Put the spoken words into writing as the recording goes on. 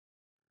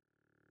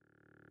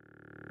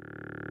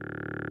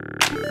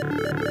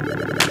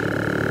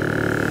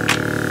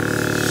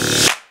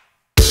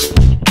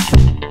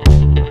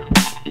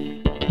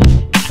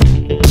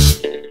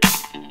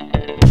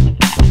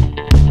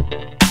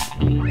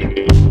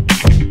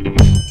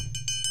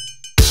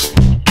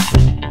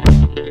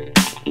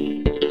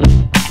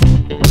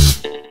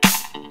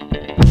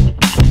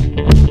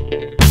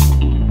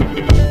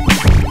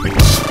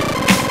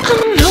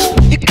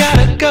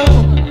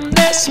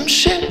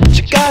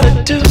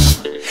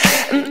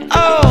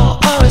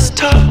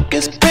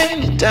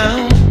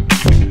down.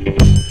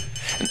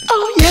 And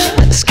oh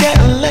yeah, it's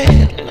getting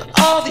late.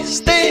 All these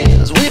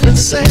things we've been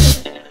saying,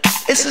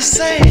 it's the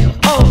same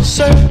old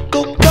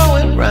circle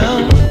going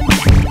round.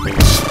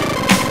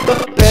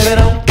 But baby,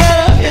 don't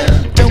get up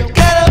yet, don't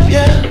get up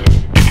yet.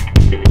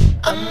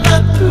 I'm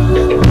not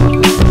through.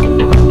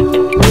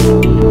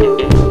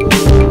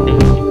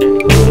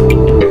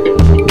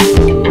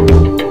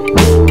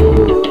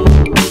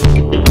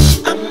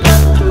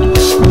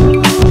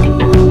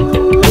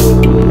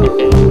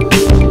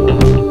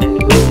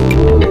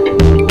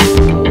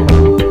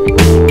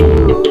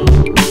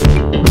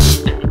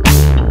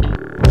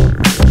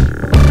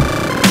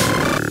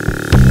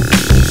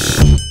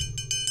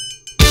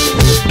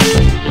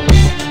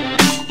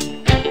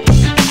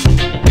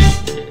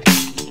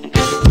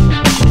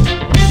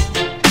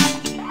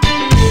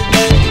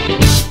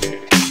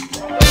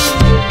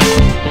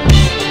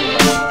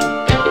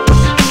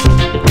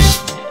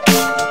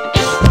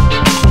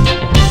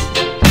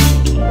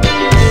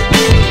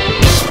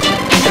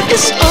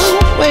 It's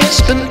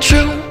always been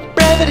true,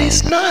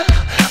 brevity's not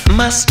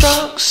my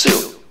strong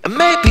suit. And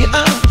maybe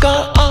I've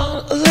gone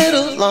on a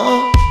little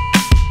long,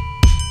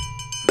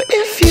 but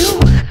if you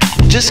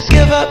just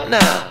give up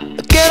now,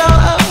 get on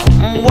up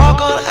and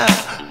walk on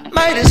out,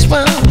 might as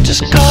well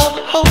just call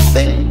the whole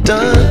thing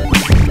done.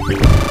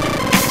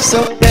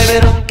 So baby,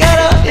 don't get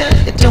up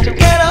yet, don't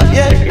get up.